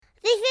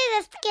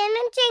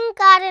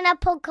Gardener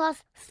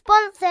podcast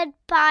sponsored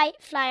by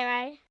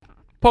Flymo.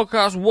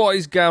 Podcast, what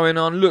is going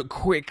on? Look,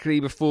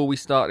 quickly before we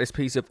start this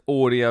piece of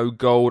audio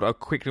gold, I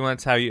quickly want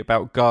to tell you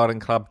about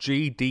Garden Club,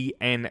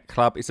 GDN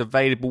Club. It's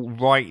available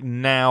right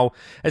now.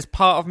 As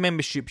part of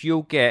membership,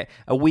 you'll get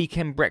a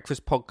weekend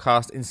breakfast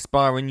podcast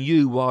inspiring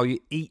you while you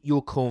eat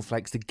your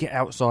cornflakes to get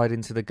outside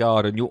into the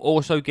garden. You'll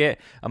also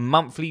get a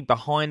monthly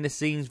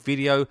behind-the-scenes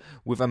video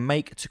with a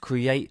make to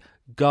create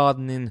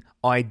gardening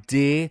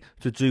idea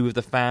to do with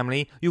the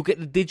family. You'll get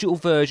the digital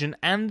version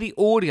and the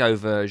audio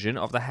version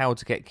of the How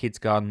to Get Kids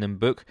Gardening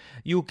book.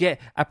 You'll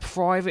get a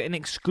private and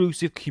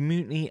exclusive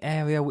community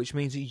area, which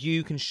means that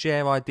you can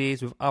share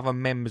ideas with other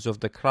members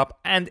of the club,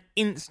 and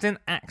instant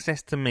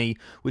access to me,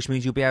 which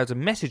means you'll be able to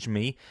message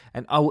me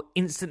and I will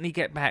instantly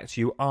get back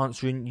to you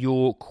answering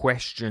your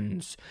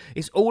questions.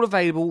 It's all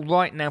available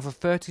right now for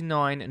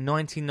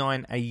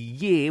 $39.99 a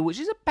year, which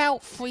is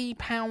about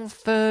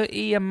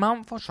 £3.30 a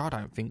month, which I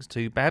don't think is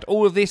too bad.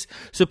 All of this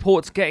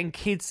supports getting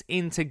kids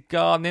into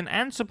gardening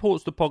and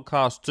supports the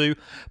podcast too.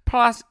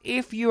 Plus,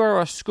 if you are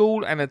a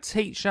school and a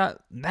teacher,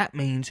 that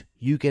means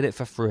you get it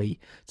for free.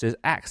 So there's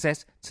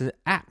access to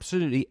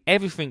absolutely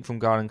everything from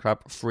Garden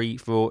Club, free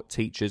for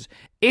teachers.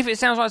 If it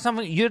sounds like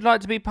something you'd like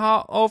to be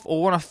part of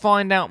or want to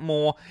find out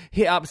more,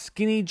 hit up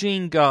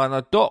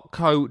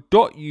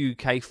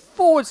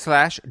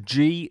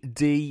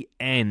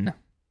skinnyjeangardener.co.uk/GDN.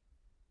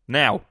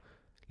 Now,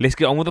 let's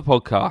get on with the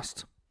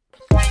podcast.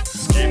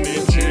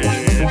 Skinny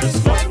Jean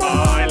is not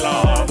my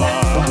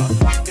lover.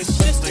 It's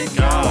just a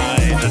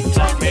guy that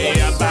taught me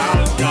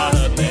about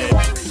gardening.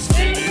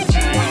 Skinny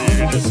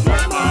Jean is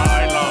not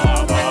my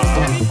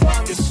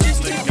lover. It's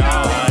just a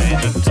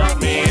guy that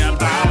taught me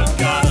about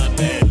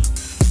gardening.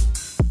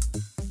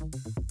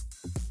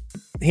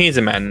 Here's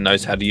a man who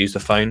knows how to use the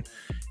phone.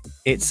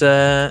 It's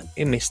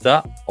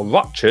Mr.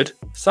 Richard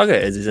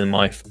Suggers is in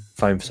my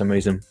phone for some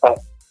reason.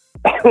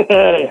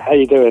 Hey, how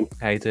you doing?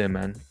 How you doing,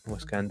 man?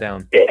 What's going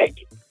down? Yeah,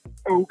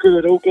 all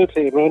good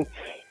here, man.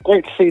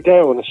 Great to see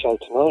Dale on the show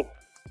tonight.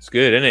 It's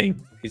good, isn't he?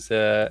 It's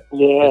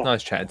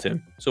nice chatting to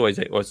him.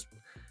 It was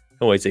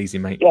always easy,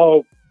 mate.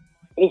 Yeah,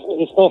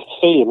 it's nice to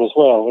see him as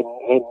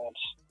well, and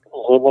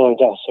remind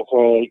us of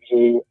where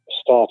you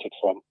started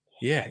from.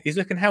 Yeah, he's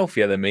looking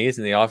healthier than me,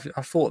 isn't he? I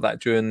thought that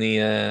during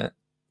the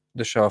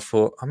show. I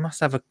thought I must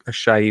have a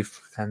shave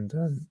and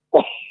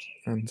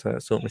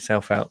sort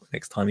myself out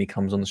next time he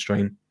comes on the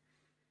stream.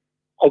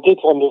 I did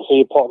wonder if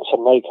you put on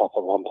some makeup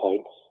at one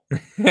point.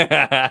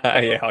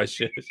 Yeah, I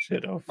should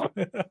have.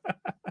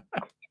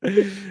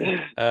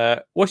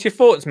 What's your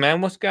thoughts,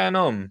 man? What's going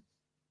on?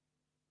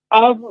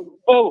 Well,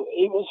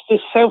 it was the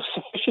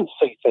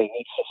self-sufficiency thing.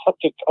 It's a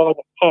subject I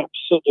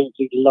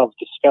absolutely love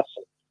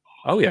discussing.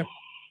 Oh, yeah.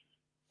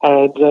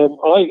 And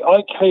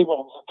I came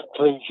on the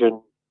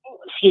conclusion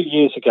a few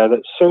years ago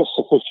that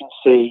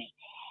self-sufficiency,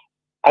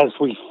 as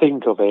we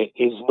think of it,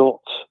 is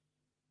not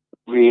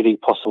really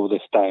possible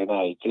this day and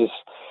age.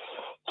 There's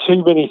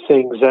too many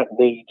things that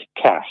need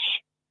cash.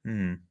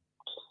 Mm.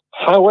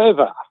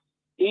 However,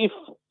 if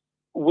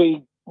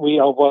we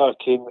are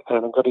working,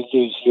 and I'm going to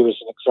use you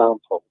as an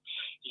example,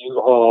 you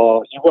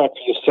work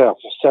for yourself,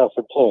 you're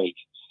self-employed,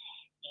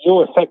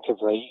 you're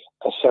effectively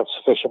a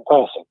self-sufficient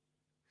person.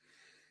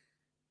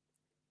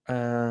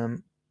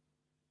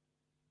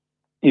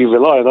 You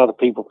rely on other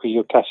people for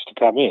your cash to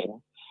come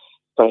in,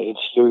 but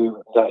it's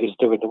you that is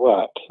doing the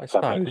work. I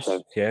suppose.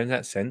 Yeah, in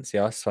that sense.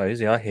 Yeah, I suppose.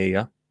 Yeah, I hear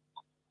you.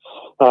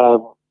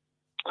 And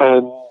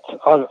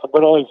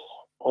when I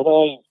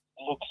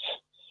looked,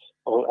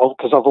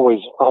 because I don't know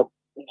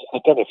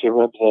if you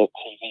remember the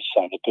TV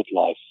show The Good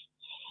Life.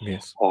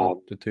 Yes, I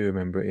do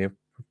remember it. Yeah.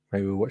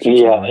 Maybe we'll watch it.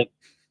 Yeah.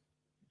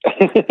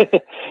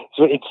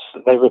 So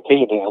they're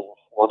repeating it on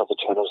one of the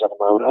channels at the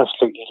moment. I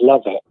absolutely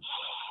love it.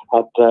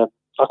 And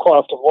I quite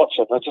often watch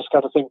it. I just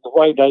got to think the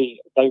way they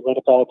went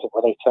about it,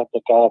 where they turned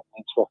the garden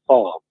into a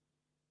farm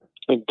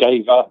and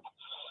gave up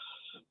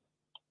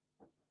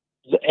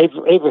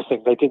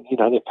everything. They didn't,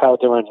 they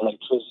powered their own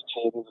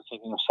electricity and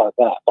everything else like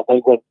that, but they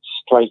went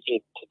straight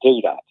in to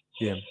do that.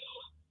 Yeah.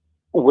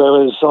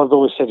 Whereas I've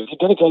always said, if you're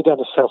going to go down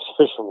the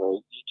self-sufficient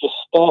route, you just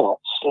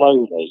start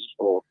slowly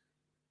or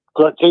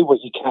do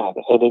what you can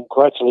and then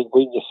gradually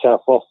wean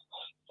yourself off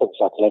things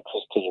like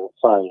electricity and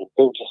phone and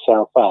build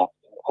yourself up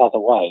in other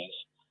ways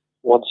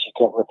once you've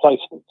got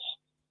replacements.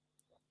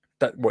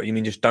 What you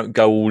mean, just don't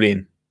go all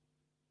in?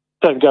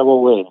 Don't go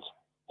all in,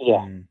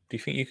 yeah. Do you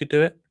think you could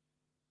do it?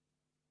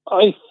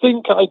 I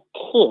think I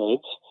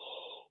could.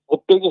 The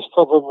biggest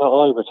problem that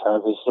I would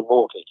have is the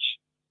mortgage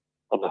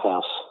on the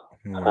house.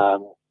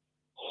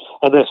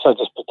 Unless I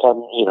just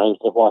become,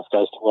 the wife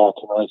goes to work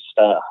and I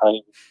stay at home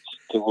and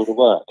do all the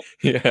work.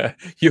 Yeah,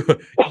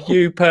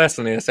 you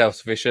personally are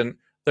self-sufficient.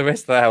 The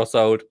rest of the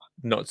household,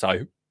 not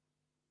so.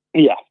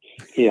 Yeah.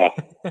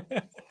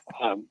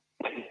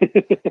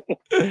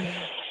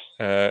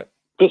 But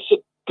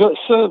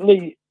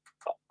certainly,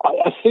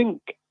 I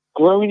think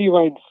growing your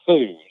own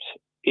food,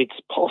 it's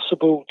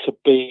possible to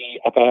be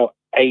about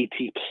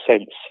 80%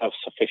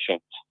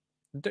 self-sufficient.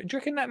 Do you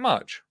reckon that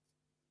much?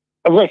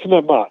 I reckon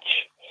that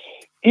much.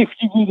 if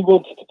you really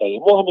wanted to be,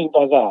 and what I mean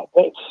by that,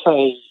 let's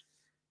say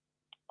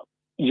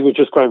you were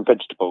just growing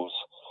vegetables,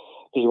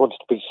 but you wanted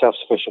to be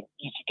self-sufficient,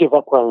 you could give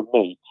up growing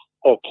meat,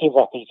 or give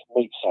up eating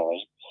meat,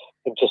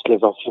 and just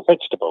live off your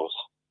vegetables.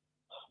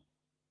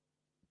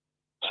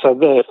 So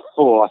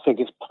therefore, I think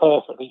it's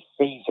perfectly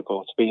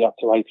feasible to be up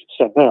to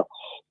 80%. Now,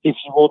 if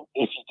you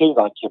do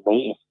like your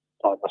meat,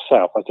 like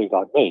myself, I do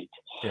like meat.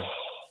 Yeah.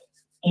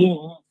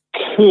 You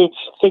could,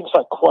 things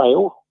like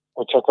quail,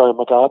 which I grow in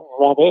my garden,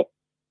 rabbit,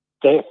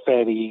 they're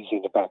fairly easy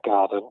in the back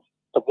garden.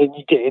 But then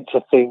you get into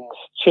things,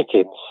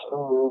 chickens,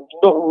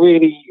 not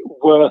really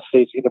worth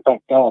it in the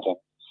back garden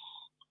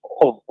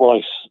of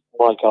my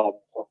garden,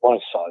 of my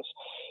size.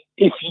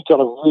 If you've got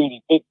a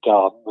really big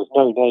garden with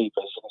no neighbours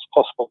and it's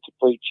possible to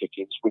breed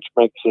chickens, which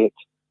makes it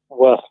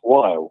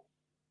worthwhile.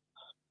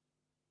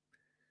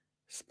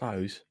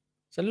 Suppose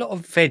it's a lot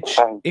of veg.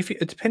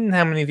 Depending on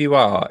how many of you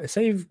are,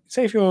 say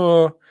if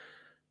you're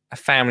a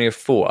family of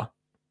 4,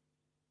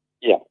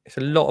 yeah, it's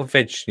a lot of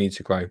veg you need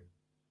to grow.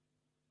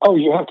 Oh,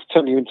 you have to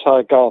turn your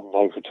entire garden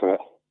over to it,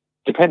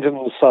 depending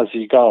on the size of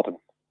your garden.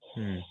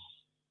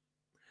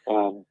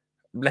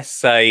 Let's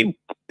say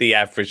the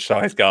average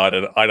size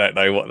garden. I don't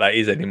know what that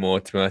is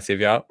anymore, to be honest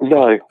with you.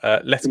 No.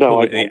 Let's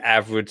call it the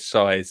average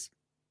size.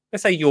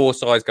 Let's say your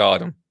size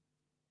garden.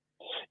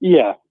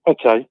 Yeah,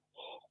 okay.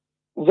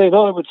 Then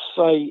I would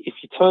say if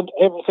you turned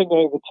everything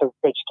over to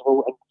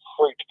vegetable and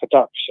fruit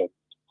production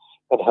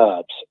and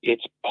herbs,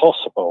 it's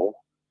possible,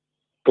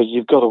 but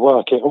you've got to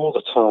work it all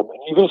the time.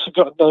 And you've also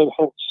got to know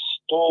how to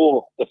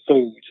store the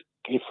food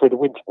through the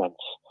winter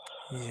months.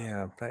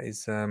 Yeah, that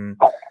is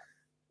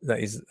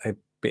a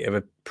bit of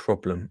a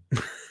problem.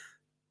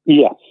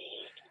 Yeah.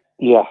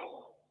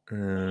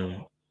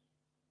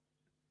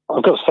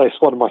 I've got to say,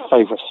 it's one of my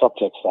favourite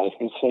subjects, though.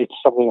 It's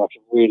something I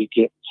can really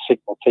sink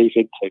my teeth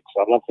into because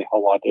I love the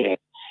whole idea.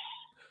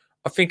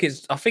 I think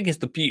it's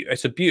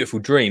it's a beautiful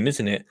dream,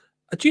 isn't it?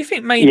 Do you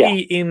think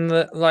maybe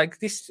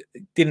this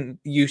didn't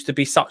used to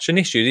be such an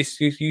issue?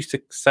 This used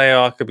to say,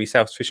 I could be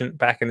self-sufficient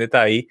back in the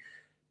day.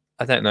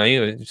 I don't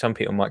know. Some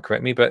people might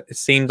correct me, but it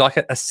seemed like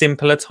a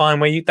simpler time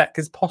where that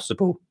is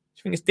possible. Do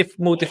you think it's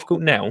more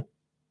difficult now?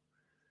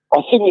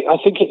 I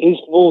think it is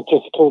more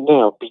difficult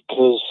now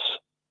because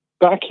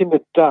back in the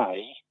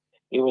day,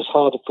 it was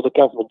harder for the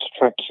government to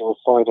track your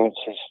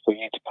finances for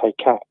you to pay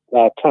tax.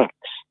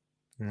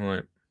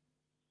 Right.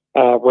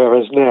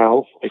 Whereas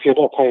now, if you're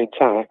not paying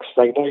tax,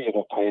 they know you're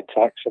not paying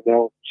tax, and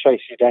they'll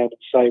chase you down and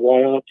say,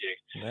 "Why aren't you?"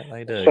 That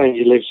they do. Saying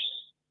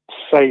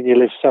you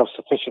live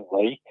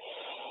self-sufficiently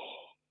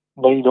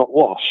may not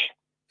wash.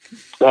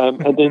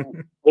 And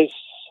then there's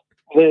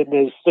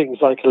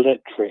things like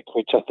electric,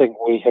 which I think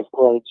we have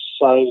grown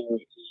so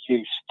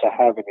used to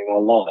having in our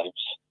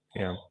lives.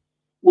 Yeah.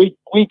 We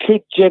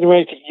could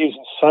generate it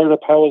using solar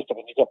powers, but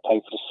then you've got to pay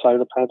for the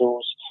solar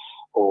panels,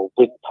 or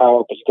wind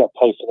power, but you've got to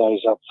pay for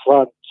those up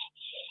front.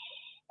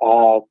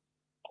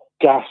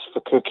 Gas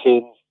for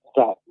cooking,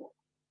 that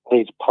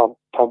needs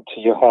pumped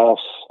to your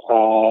house,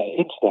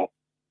 internet,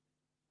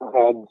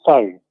 and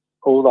phone,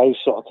 all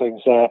those sort of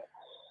things that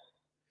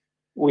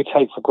we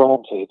take for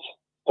granted,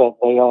 but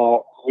they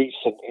are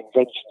recent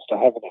inventions to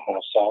have in a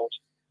household,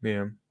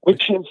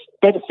 which have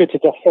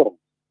benefited us all.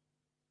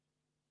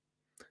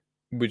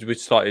 We're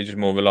slightly just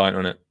more reliant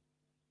on it.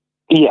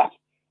 Yeah.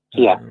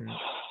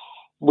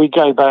 We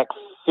go back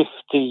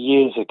 50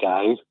 years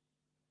ago,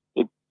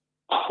 it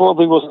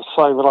probably wasn't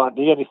so reliant.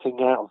 The only thing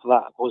out of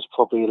that was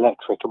probably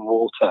electric and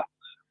water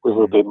we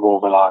were a bit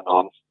more reliant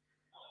on.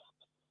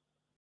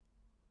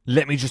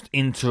 Let me just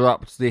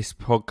interrupt this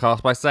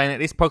podcast by saying that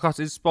this podcast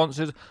is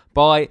sponsored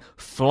by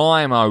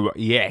Flymo.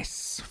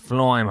 Yes,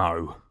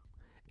 Flymo.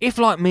 If,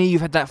 like me,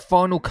 you've had that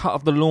final cut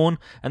of the lawn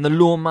and the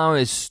lawnmower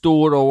is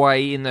stored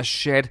away in the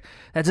shed,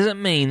 that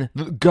doesn't mean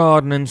that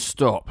gardening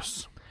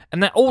stops.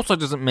 And that also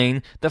doesn't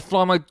mean that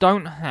Flymo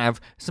don't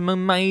have some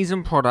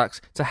amazing products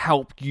to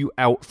help you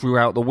out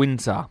throughout the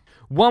winter.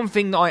 One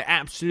thing that I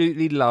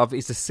absolutely love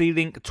is the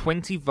C-Link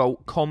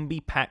 20-volt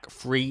Combi Pack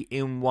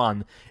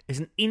 3-in-1. It's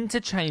an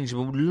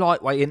interchangeable,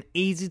 lightweight and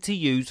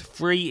easy-to-use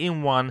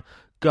 3-in-1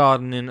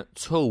 gardening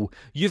tool.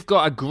 You've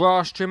got a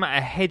grass trimmer,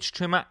 a hedge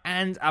trimmer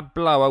and a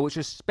blower, which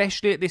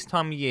especially at this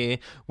time of year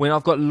when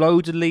I've got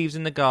loads of leaves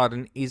in the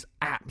garden is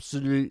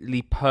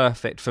absolutely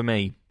perfect for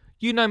me.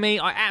 You know me,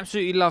 I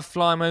absolutely love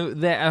Flymo.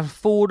 They're an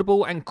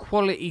affordable and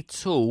quality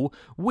tool,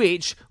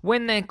 which,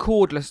 when they're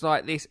cordless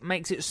like this,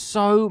 makes it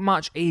so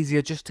much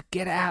easier just to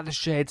get out of the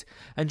shed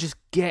and just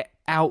get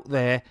out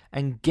there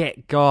and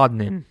get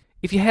gardening.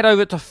 If you head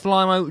over to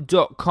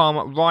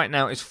flymo.com right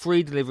now, it's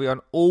free delivery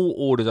on all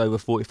orders over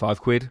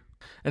 £45.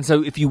 And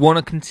so if you want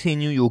to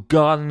continue your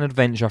garden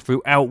adventure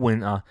throughout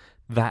winter,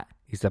 that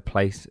is the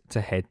place to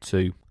head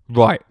to.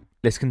 Right,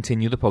 let's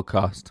continue the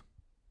podcast.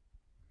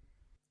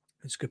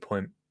 That's a good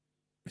point.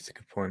 It's a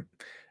good point.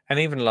 And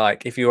even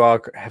like if you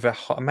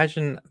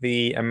imagine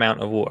the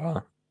amount of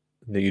water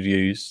that you'd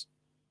use,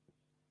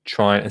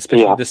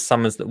 especially the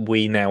summers that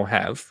we now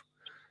have.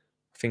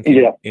 I think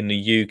in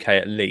the UK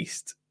at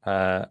least,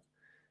 even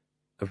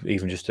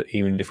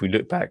if we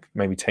look back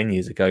maybe 10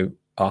 years ago,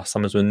 our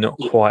summers were not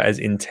quite as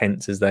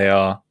intense as they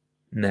are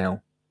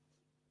now.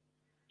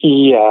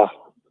 Yeah.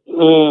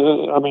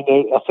 I mean,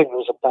 I think there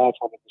was a bad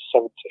one in the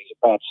 70s,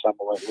 a bad summer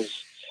where it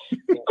was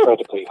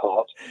incredibly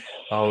hot.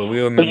 Oh, we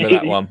remember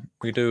that one.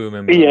 We do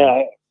remember that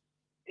one.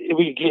 Yeah,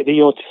 we get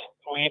the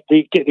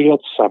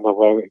odd summer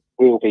where it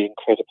will be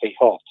incredibly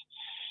hot,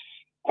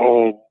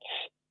 and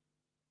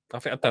I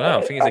don't know.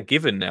 I think it's a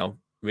given now,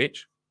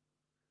 Rich.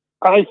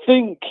 I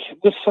think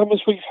the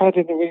summers we've had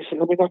in the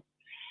recent. I mean,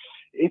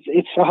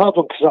 it's a hard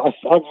one because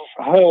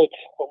I've heard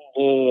on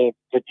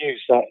the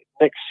news that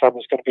next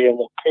summer's going to be a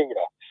lot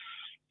cooler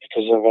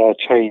because of a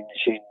change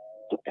in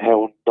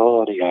El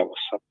Nino or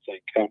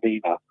something, El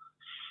Nino,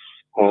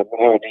 out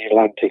in the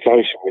Atlantic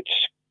Ocean,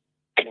 which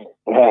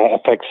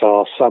affects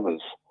our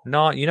summers. You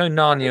know,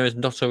 Narnia is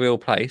not a real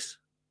place.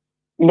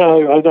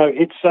 No, I know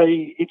it's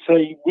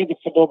a weather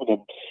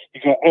phenomenon.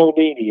 You got El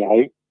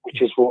Nino,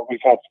 which is what we've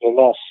had for the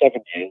last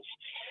 7 years,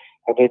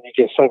 and then you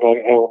get something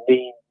like El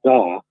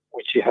Nina,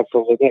 which you have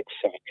for the next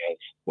 7 years.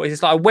 What is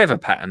this, like a weather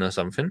pattern or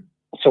something?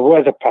 It's a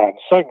weather pattern,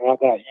 something like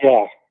that.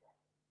 Yeah.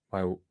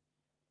 Well,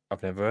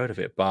 I've never heard of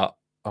it, but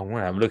I want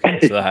to have a look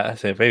into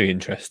that. That's very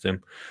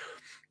interesting.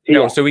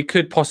 Yeah. So we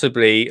could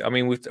possibly. I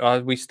mean,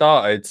 we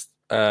started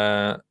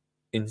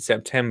in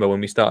September when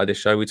we started this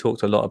show. We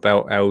talked a lot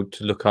about how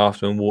to look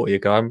after and water your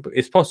garden, but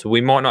it's possible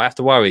we might not have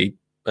to worry,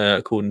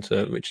 according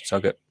to Richard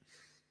Suggett.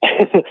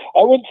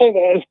 I wouldn't say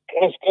that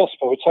as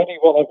gospel. It's only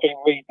what I've been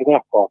reading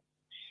up on,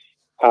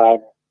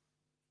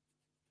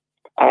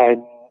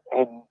 and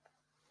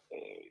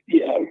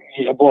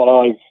what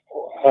I've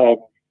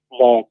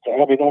learned.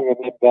 I mean, I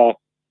remember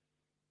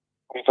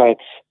we've had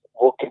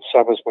good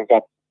summers. We've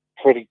had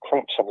pretty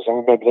crap summers. I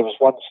remember there was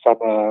one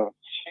summer,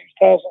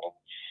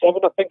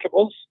 2007, I think it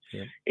was.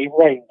 Yeah. It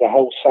rained the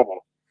whole summer.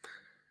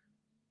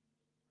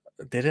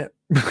 Did it?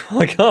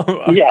 I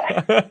can't.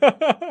 Yeah.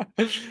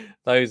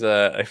 Those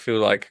I feel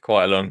like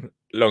quite a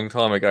long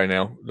time ago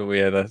now that we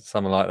had a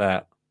summer like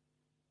that.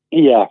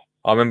 Yeah.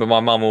 I remember my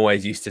mum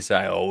always used to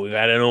say, "Oh, we've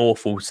had an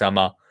awful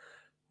summer."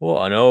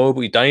 What I know,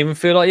 but you don't even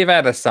feel like you've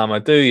had a summer,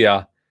 do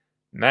you?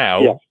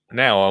 Now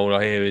all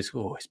I hear is,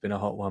 "Oh, it's been a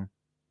hot one."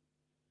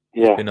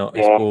 Yeah.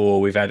 Oh,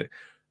 we've had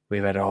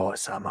a hot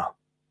summer.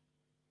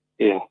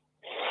 Yeah.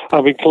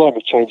 I mean,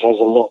 climate change has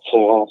a lot to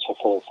answer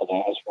for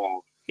that as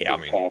well. Yeah, I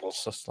mean,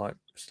 it's just like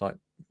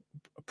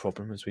a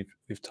problem as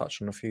we've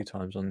touched on a few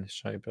times on this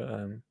show, but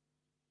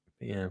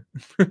yeah.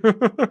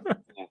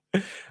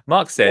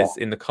 Mark says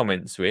in the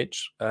comments,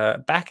 Rich,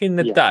 back in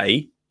the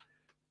day,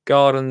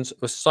 gardens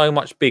were so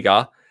much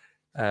bigger,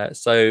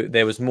 so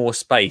there was more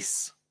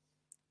space.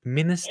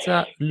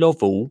 Minister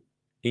Lovell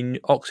in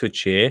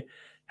Oxfordshire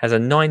has a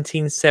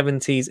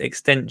 1970s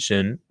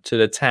extension to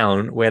the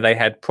town where they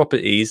had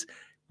properties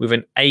with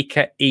an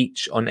acre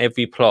each on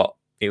every plot.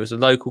 It was a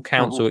local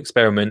council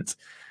experiment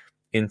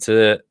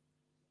into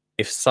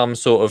if some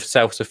sort of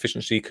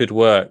self-sufficiency could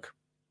work.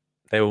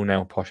 They're all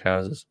now posh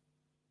houses.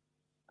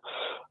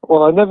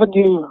 Well, I've never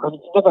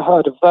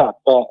heard of that,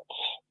 but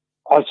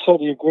I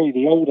certainly agree.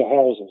 The older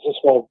houses, that's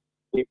why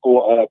we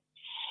bought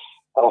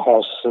our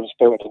house that was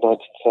built in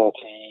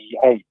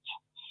 1938,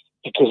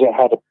 because it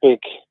had a big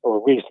or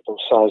a reasonable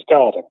sized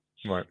garden.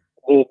 Right.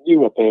 The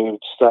newer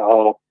builds that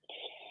are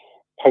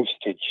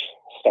postage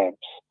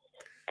stamps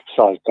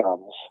sized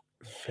gardens.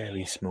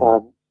 Very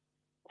small.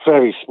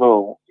 Very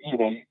small. You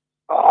know,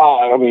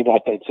 I mean, I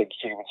don't think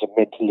humans are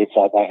meant to live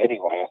like that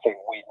anyway. I think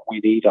we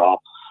need our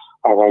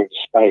own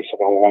space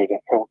and our own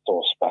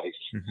outdoor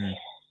space. Mm-hmm.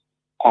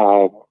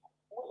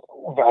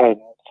 And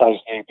those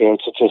new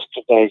builds are just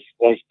they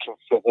can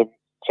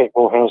fit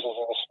more houses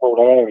in a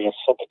smaller area.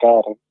 Some of the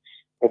garden,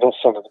 they're not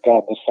selling the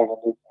garden, they're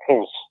selling the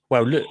house.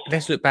 Well,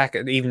 let's look back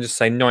at even just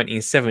say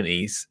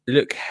 1970s.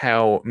 Look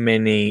how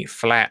many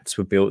flats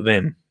were built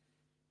then.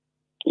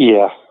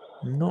 Yeah.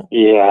 Not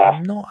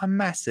a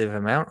massive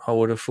amount, I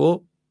would have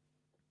thought.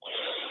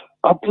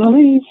 I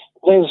believe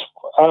there's,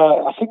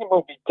 I think it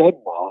might be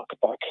Denmark,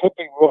 but I could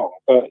be wrong.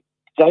 But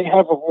they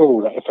have a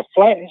rule that if a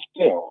flat is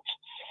built,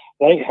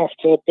 they have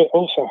to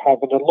also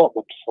have an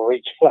allotment for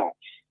each flat.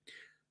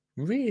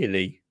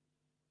 Really?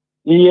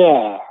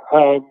 Yeah.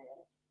 I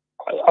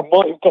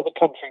might have got the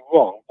country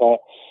wrong, but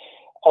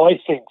I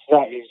think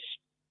that is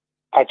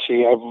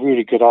actually a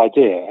really good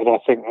idea. And I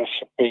think there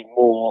should be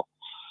more,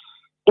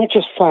 not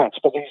just flats,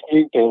 but these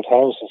new build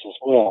houses as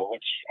well,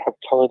 which have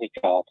tiny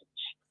gardens.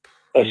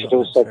 They should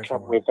also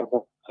come with an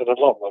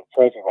allotment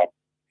for everyone.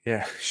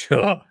 Yeah,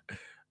 sure.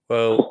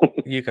 Well,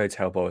 you go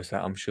tell Boris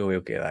that. I'm sure he'll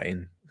get that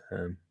in.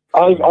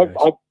 I'm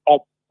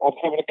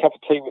having a cup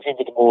of tea with him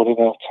in the morning.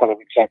 I'll tell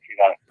him exactly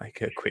that.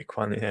 Make it a quick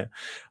one, yeah.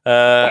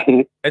 I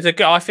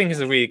think it's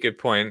a really good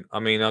point. I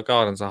mean, our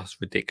gardens are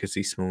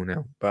ridiculously small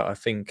now, but I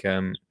think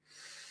you're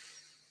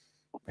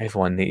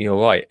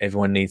right.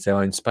 Everyone needs their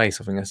own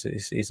space. I think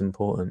it's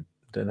important,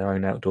 their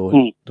own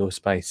outdoor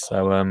space.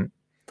 So,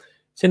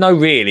 no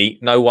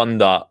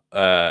wonder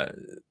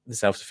the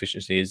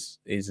self-sufficiency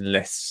is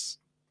less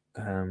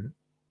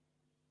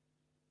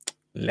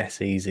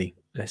easy.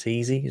 Less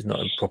easy is not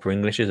a proper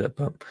English, is it?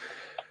 But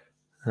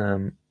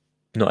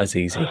Not as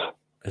easy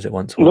as it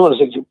once was. Not as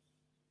easy.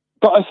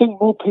 But I think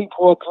more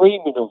people are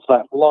dreaming of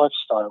that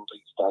lifestyle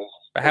these days.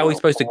 But how are we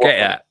supposed to get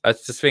it?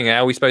 That's the thing.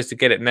 How are we supposed to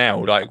get it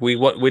now? Like we're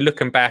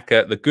looking back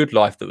at The Good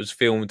Life that was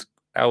filmed.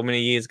 How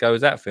many years ago was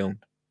that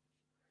filmed?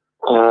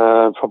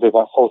 Probably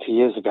about 40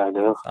 years ago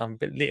now. It's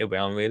a little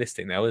bit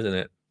unrealistic now, isn't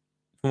it?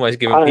 Almost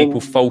giving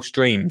people false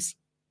dreams.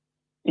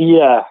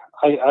 Yeah,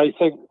 I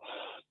think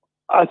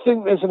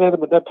there's an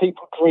element that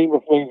people dream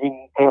of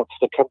moving out to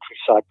the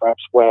countryside,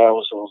 perhaps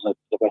Wales or the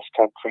West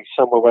Country,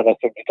 somewhere where they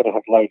think they're going to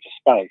have loads of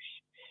space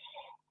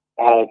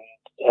and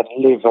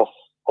live off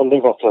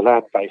the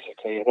land,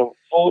 basically. And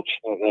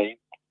unfortunately,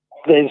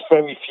 there's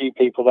very few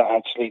people that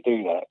actually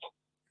do that.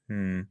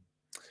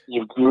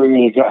 You've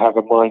really got to have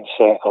a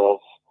mindset of,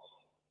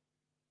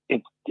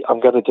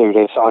 I'm going to do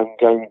this. I'm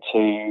going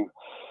to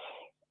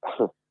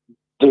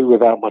do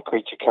without my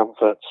creature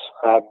comforts.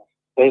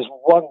 There's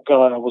one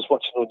guy I was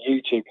watching on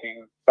YouTube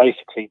who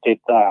basically did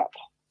that.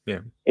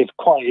 Yeah. It's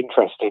quite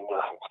interesting.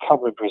 I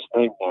can't remember his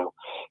name now.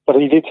 But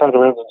he did turn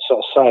around and sort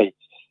of say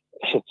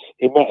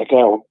he met a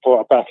girl and brought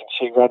her back and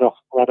she ran a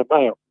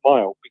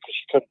mile because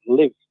she couldn't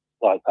live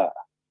like that.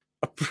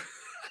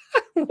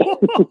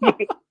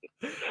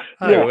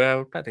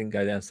 Well, that didn't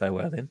go down so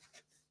well then.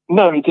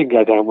 No, it didn't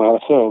go down well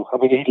at all. I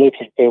mean, he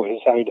literally built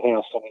his own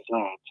house on his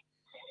land.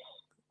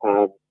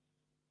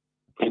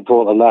 He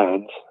bought the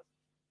land.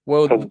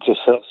 Well, and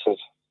just said,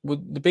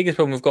 the biggest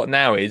problem we've got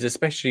now is,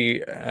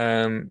 especially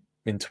in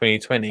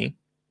 2020,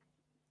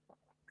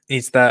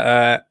 is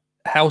that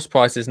house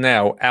prices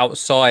now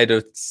outside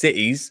of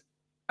cities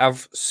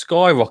have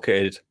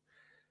skyrocketed.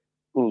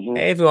 Mm-hmm.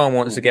 Everyone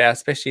wants to get out,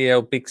 especially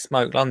Big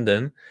Smoke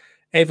London.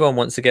 Everyone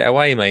wants to get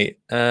away, mate.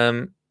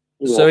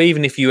 So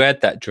even if you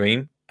had that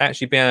dream,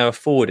 actually being able to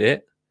afford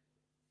it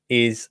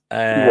is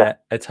a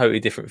totally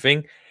different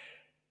thing.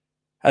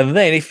 And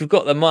then if you've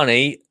got the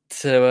money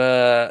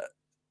to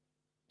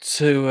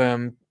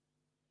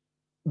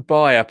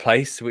buy a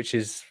place, which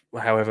is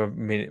however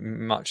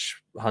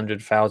much,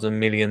 100,000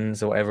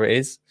 millions or whatever it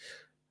is,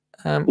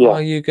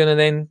 are you going to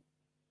then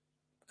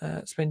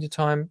spend your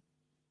time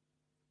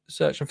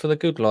searching for the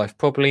good life?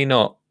 Probably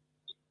not.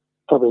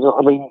 Probably not.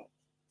 I mean,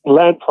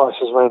 land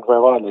prices around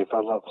where I live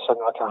are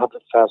something like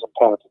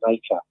 £100,000 an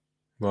acre.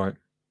 Right.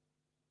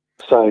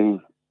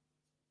 So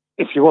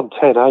if you want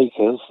 10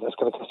 acres, that's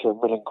going to cost you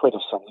 £1 million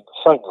or something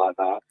like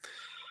that.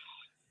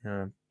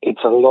 Yeah.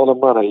 It's a lot of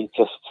money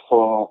just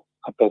for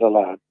a bit of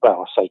land.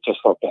 Well, I say just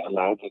for a bit of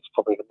land. It's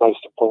probably the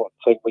most important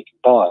thing we can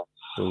buy.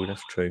 Oh,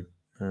 that's true.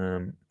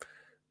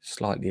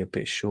 Slightly a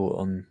bit short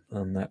on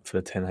that for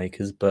the 10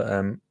 acres, but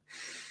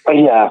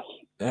yeah.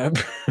 I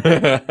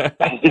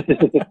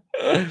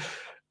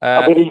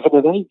mean, even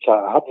an acre,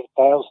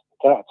 100,000,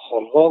 that's a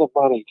lot of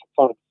money to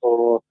find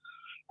for.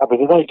 I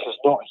mean, an acre's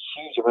not a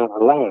huge amount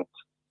of land.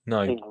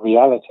 No. In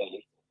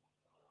reality.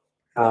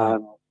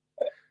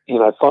 You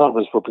know,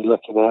 farmers will be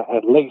looking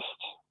at least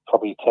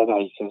probably 10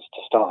 acres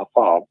to start a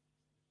farm.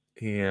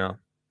 Yeah.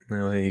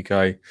 Well, there you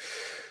go.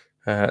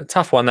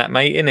 Tough one, that,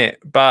 mate, isn't it?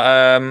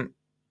 But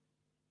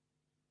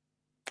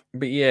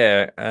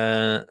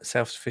yeah,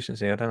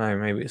 self-sufficiency, I don't know,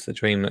 maybe it's the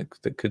dream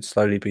that could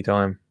slowly be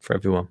dying for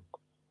everyone.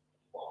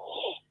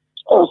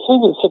 I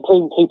think it's a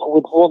dream people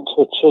would want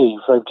to achieve.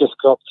 They've just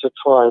got to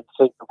try and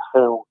think of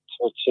how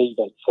to achieve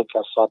it and think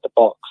outside the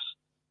box.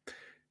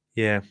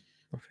 Yeah,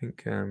 I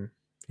think,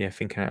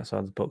 thinking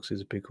outside the box is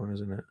a big one,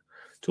 isn't it?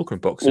 Talking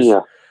of boxes,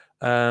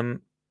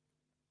 have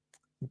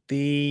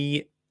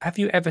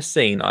you ever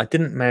seen, I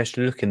didn't manage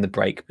to look in the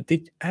break, but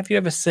have you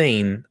ever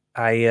seen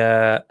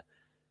a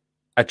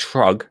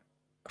trug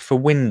for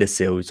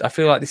windowsills? I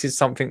feel like this is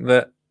something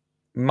that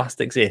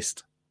must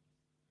exist.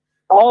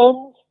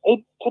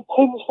 It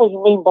depends what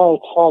you mean by a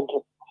trug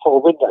for a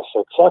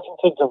windowsill. So I can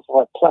think of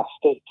like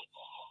plastic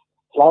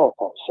flower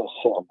pots that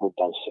sit on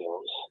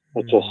windowsills.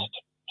 They just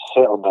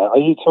sit on there. Are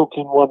you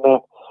talking one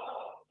that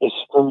is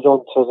screwed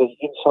onto the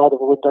inside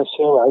of a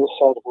windowsill,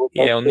 outside of a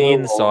windowsill? Yeah, on the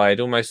inside,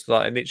 almost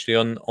like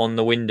literally on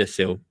the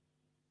windowsill.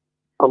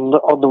 On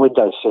the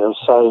windowsill,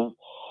 so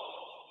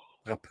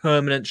a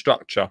permanent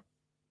structure.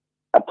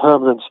 A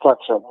permanent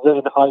structure.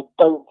 Then I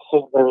don't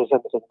think there is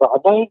anything, but I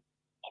know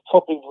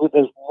probably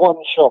there's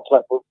one shop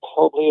that would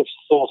probably have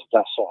thought of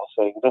that sort of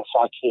thing, and that's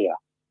IKEA,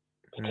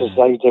 because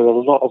they do a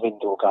lot of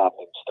indoor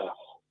gardening stuff.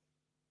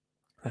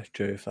 That's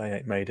true. If they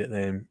ain't made it,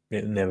 then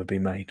it'll never be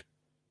made.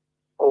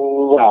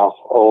 Well,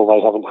 or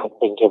they haven't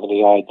been given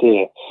the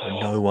idea. And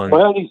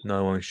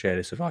no one shared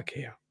this with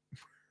IKEA.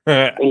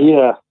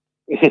 Yeah.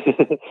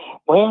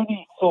 My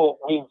only thought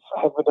with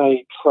having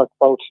a trug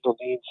bolted on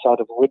the inside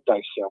of a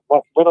windowsill,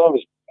 when I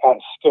was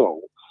at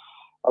school,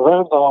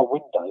 around our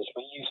windows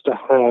we used to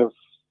have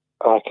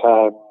like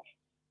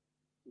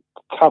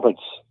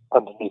cupboards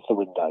underneath the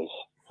windows,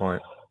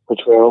 right,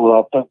 which were all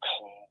our books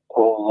and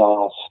all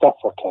our stuff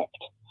were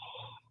kept.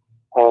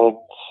 And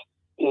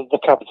the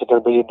cupboards are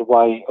going to be in the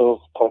way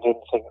of putting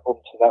anything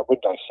onto that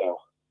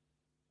windowsill.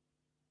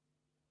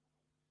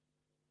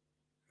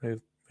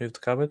 Move the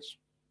cupboards?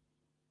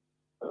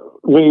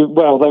 They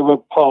were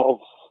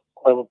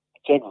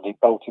generally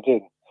bolted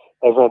in.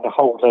 They ran the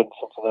whole length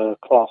of the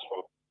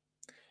classroom.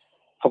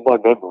 From my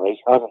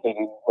memory, I haven't been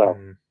in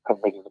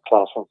the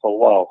classroom for a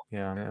while.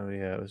 Yeah, I know.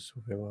 Yeah, it was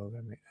a while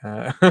ago, mate.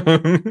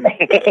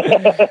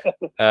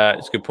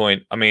 It's a good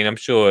point. I mean, I'm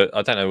sure.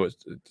 I don't know what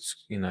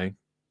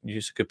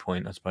It's a good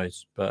point, I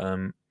suppose.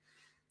 But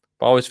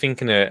I was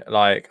thinking it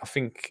like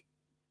I'm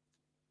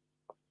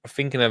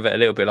thinking of it a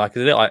little bit like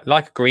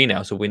a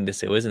greenhouse or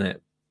windowsill, isn't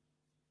it?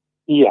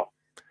 Yeah.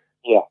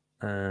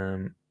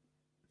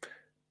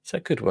 So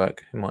it could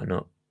work. It might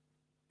not.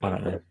 I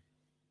don't know.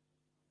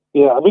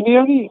 Yeah, I mean, the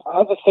only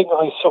other thing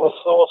I sort of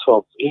thought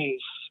of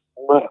is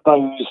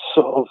those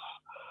sort of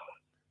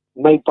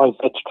made by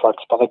veg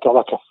trucks, but they got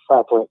like a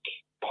fabric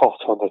pot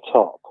on the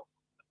top.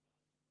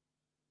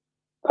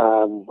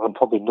 I'm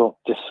probably not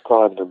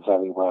describing them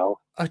very well.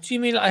 Oh, do you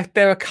mean like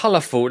they're a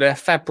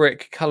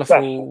fabric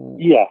colourful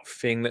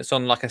thing that's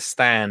on like a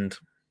stand?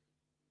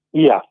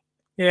 Yeah.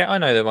 Yeah, I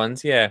know the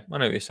ones. Yeah, I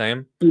know what you're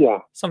saying. Yeah.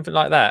 Something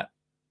like that.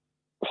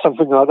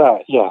 Something like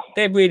that, yeah.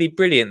 They're really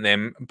brilliant,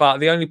 them. But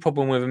the only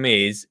problem with them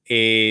is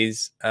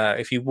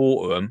if you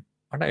water them.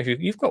 I don't know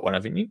if you've got one,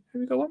 haven't you?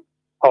 Have you got one?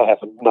 I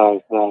haven't.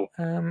 No.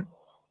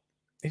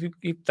 If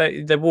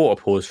the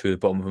water pours through the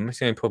bottom of them, that's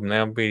the only problem. They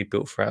are really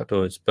built for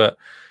outdoors, but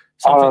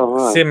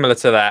something similar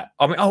to that.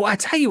 I mean, I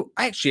tell you,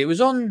 actually, it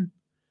was on.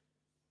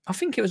 I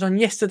think it was on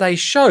yesterday's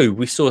show.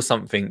 We saw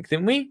something,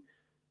 didn't we?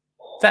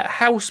 That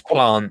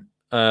houseplant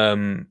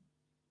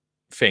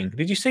thing.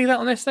 Did you see that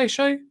on yesterday's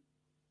show?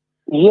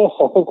 Yes,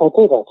 I think I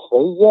did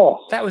actually. Yes.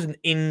 That was an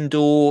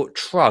indoor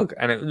trug,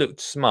 and it looked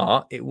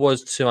smart. It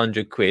was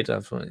 200 quid. I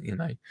thought,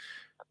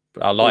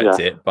 but I liked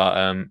it, but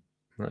I'm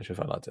not sure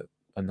if I liked it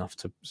enough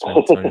to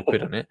spend 200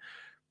 quid on it.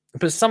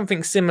 But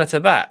something similar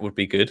to that would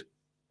be good.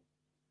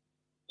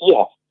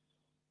 Yeah.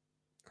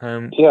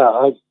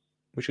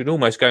 Which would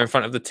almost go in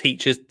front of the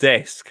teacher's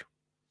desk.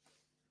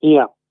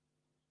 Yeah.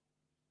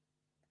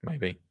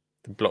 Maybe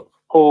the block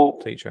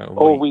teacher.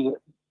 Or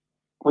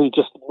we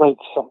just make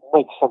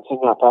something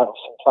up out of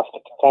some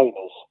plastic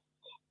containers.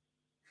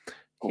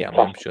 Yeah,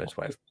 I'm sure it's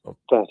a way of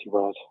dirty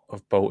word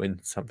of bolting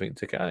something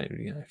together.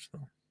 It's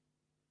not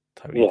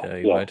totally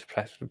dirty word.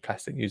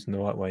 Plastic used in the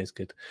right way is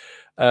good.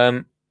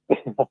 Yeah,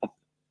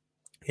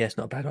 it's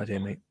not a bad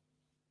idea, mate.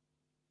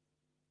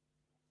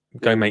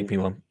 Go make me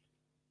one.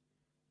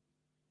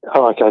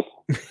 Oh, okay.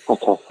 I'll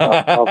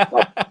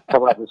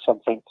come up with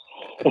something.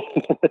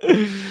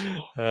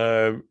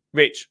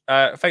 Rich,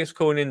 thanks for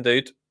calling in,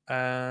 dude.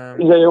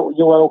 You're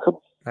welcome.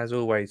 As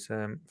always,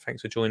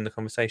 thanks for joining the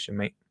conversation,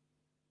 mate.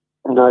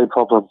 No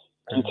problem.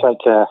 You take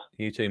care.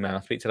 You too, man.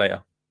 I'll speak to you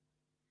later.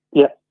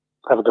 Yeah.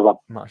 Have a good one.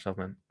 Much love,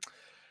 man.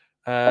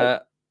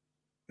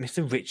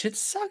 Mr. Richard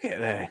Suggett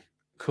there,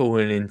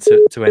 calling in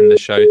to end the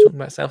show, talking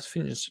about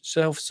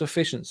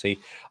self-sufficiency.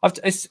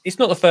 It's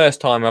not the first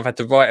time I've had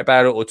to write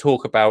about it or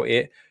talk about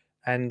it,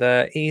 and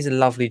it is a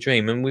lovely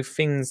dream. And with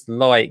things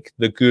like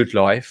The Good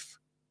Life,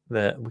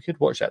 that we could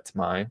watch that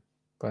tomorrow,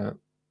 but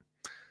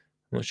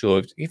I'm not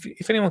sure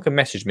if anyone can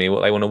message me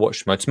what they want to watch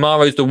tomorrow.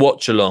 Tomorrow's the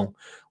watch along.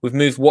 We've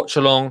moved watch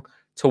along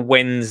to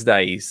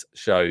Wednesday's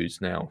shows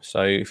now.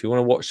 So if you want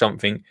to watch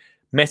something,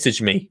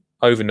 message me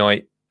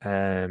overnight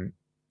and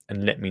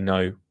let me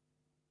know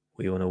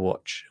what you want to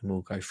watch, and we'll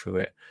go through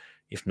it.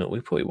 If not,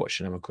 we'll probably watch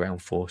another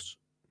Ground Force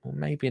or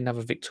maybe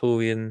another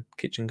Victorian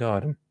kitchen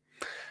garden.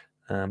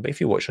 But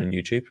if you watch on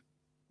YouTube,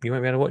 you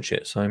won't be able to watch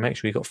it. So make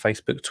sure you've got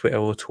Facebook, Twitter,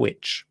 or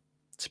Twitch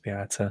to be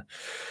able to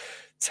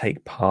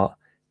take part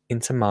in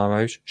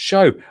tomorrow's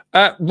show.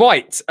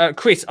 Right,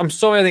 Chris, I'm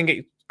sorry I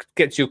didn't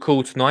get to your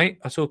call tonight.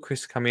 I saw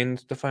Chris come in.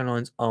 The phone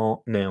lines are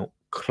now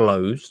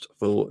closed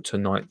for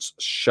tonight's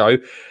show.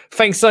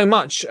 Thanks so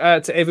much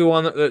to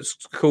everyone that's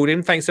called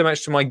in. Thanks so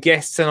much to my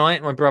guest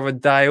tonight, my brother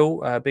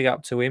Dale. Big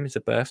up to him. It's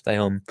a birthday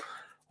on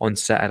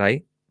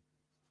Saturday.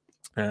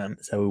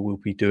 So we will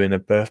be doing a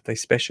birthday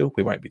special.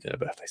 We won't be doing a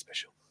birthday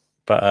special,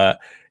 but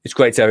it's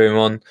great to have him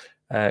on.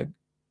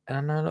 And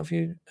I know a lot of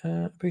you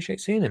appreciate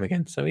seeing him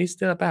again. So he's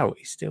still about.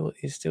 He's still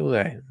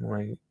there.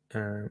 My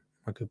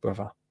good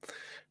brother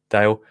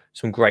Dale.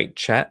 Some great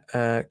chat.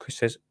 Chris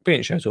says,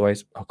 brilliant show as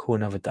always. I'll call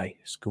another day.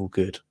 It's all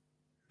good.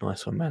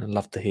 Nice one, man. I'd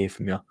love to hear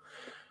from you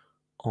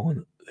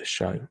on the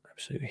show.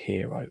 Absolute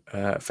hero.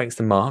 Thanks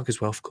to Mark as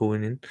well for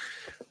calling in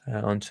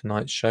on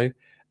tonight's show.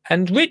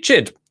 And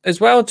Richard as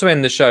well to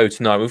end the show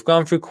tonight. We've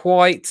gone through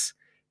quite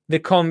the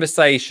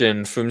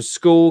conversation from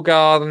school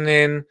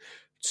gardening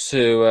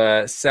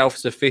to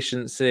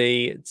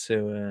self-sufficiency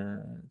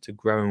to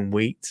growing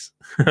wheat.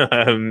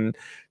 Talking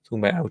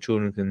about how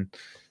children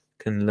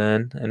can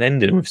learn, and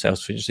ending with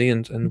self-sufficiency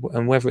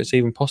and whether it's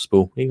even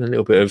possible. Even a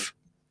little bit of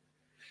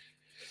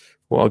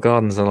what our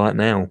gardens are like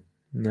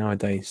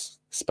nowadays.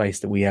 Space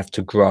that we have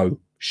to grow.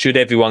 Should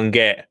everyone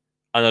get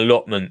an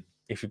allotment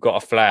if you've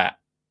got a flat?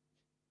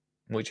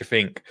 What do you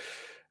think?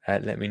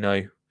 Let me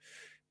know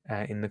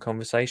in the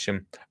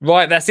conversation.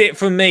 Right, that's it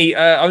from me.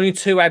 Only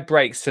 2 ad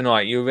breaks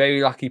tonight. You're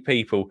very lucky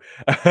people.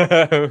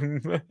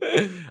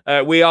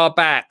 We are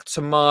back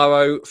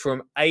tomorrow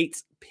from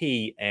 8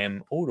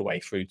 p.m. all the way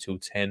through till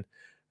 10.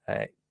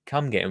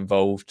 Come get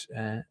involved.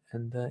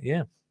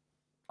 Yeah,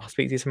 I'll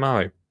speak to you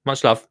tomorrow.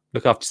 Much love.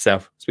 Look after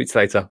yourself. Speak to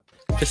you later.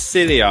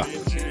 Facilia.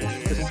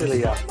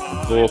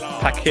 Or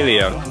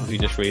Pacilia, if you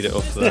just read it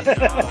off there.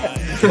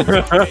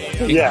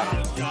 Yeah.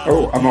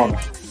 Oh, I'm on.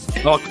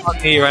 Oh, I can't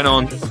hear you,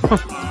 Anon.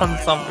 I've done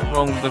something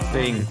wrong with the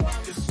thing.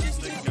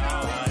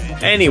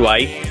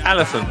 Anyway,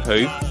 elephant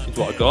poo is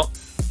what I got.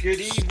 Good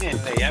evening,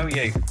 Lee. How are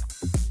you?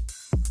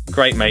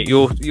 Great, mate.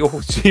 Your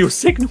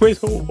signal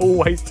is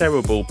always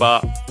terrible,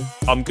 but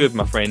I'm good,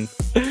 my friend.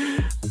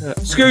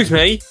 Excuse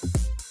me.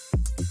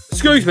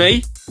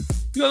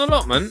 You got an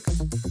allotment?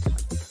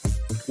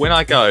 When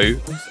I go,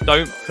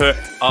 don't put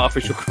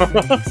artificial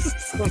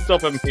grass on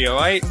top of me,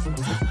 alright?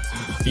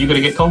 Are you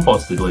going to get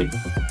composted, Lee?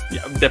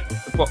 Yeah,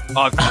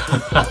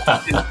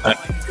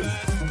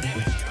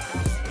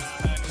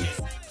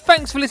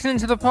 Thanks for listening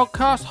to the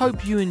podcast.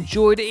 Hope you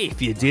enjoyed it.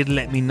 If you did,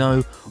 let me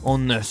know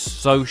on the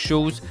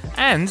socials.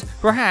 And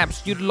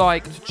perhaps you'd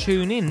like to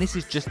tune in. This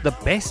is just the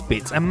best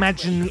bits.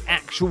 Imagine the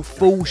actual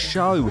full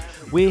show.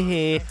 We're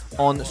here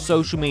on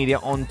social media,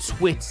 on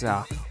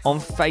Twitter, on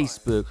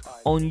Facebook,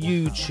 on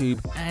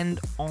YouTube, and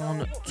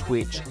on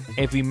Twitch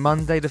every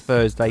Monday to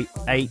Thursday,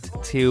 8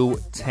 till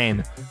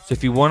 10. So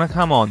if you want to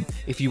come on,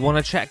 if you want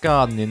to chat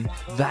gardening,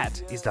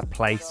 that is the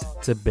place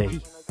to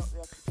be.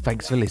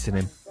 Thanks for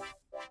listening.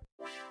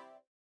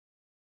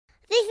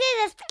 This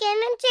is a Skin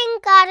and Chin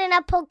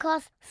Gardener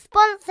podcast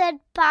sponsored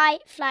by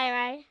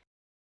Flymo.